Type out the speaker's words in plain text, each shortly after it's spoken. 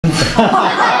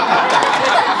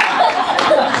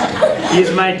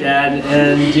He's my dad,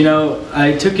 and you know,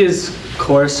 I took his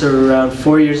course around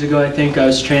 4 years ago, I think. I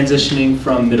was transitioning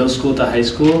from middle school to high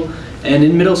school, and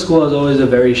in middle school I was always a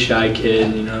very shy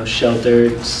kid, you know,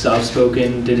 sheltered,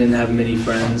 soft-spoken, didn't have many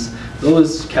friends,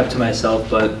 always kept to myself.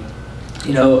 But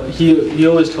you know, he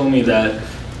always told me that,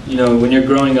 you know, when you're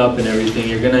growing up and everything,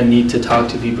 you're gonna need to talk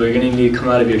to people, you're gonna need to come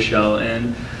out of your shell.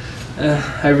 And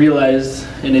I realized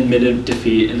and admitted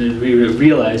defeat, and then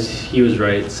realized he was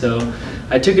right. So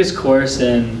I took his course,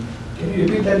 and can you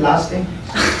repeat that last thing?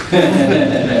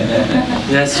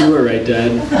 Yes, you were right,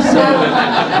 Dad. So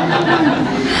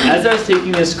as I was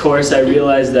taking this course, I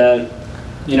realized that,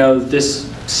 you know, this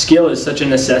skill is such a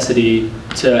necessity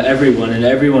to everyone, and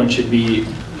everyone should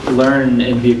learn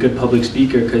and be a good public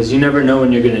speaker, because you never know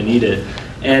when you're going to need it.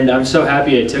 And I'm so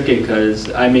happy I took it,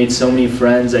 because I made so many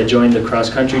friends. I joined the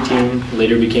cross-country team,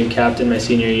 later became captain my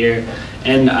senior year,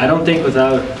 and I don't think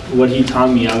without what he taught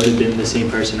me I would have been the same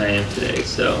person I am today.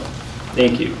 So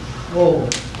thank you. Oh.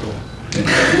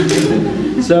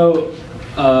 So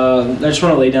I just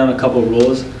want to lay down a couple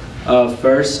rules.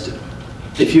 First,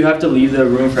 if you have to leave the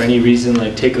room for any reason,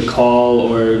 like take a call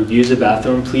or use the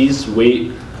bathroom, please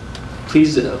wait.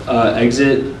 Please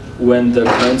exit when the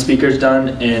current speaker's done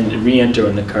and re-enter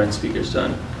when the current speaker's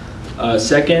done.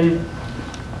 Second,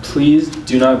 please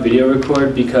do not video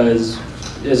record, because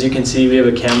as you can see, we have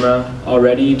a camera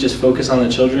already. Just focus on the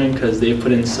children, because they've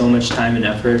put in so much time and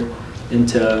effort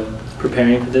into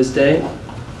preparing for this day.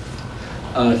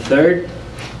 Third,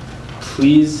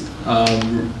 please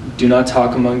do not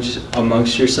talk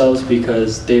amongst yourselves,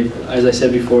 because they've, as I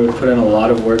said before, put in a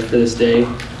lot of work for this day,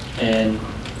 and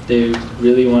they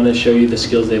really want to show you the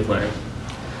skills they've learned.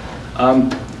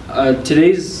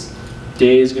 Today's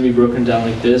day is going to be broken down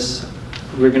like this.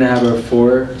 We're going to have our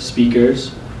 4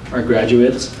 speakers, our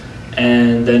graduates,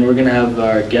 and then we're going to have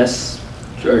our guests,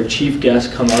 our chief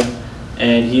guest, come up,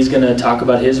 and he's going to talk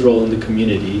about his role in the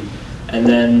community. And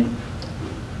then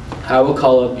I will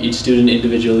call up each student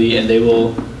individually, and they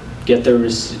will get their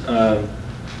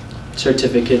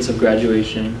certificates of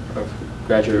graduation, or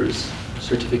graduate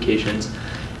certifications,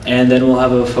 and then we'll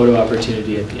have a photo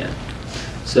opportunity at the end.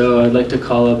 So I'd like to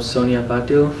call up Sonia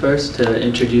Patil first to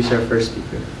introduce our first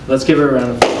speaker. Let's give her a round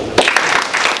of applause.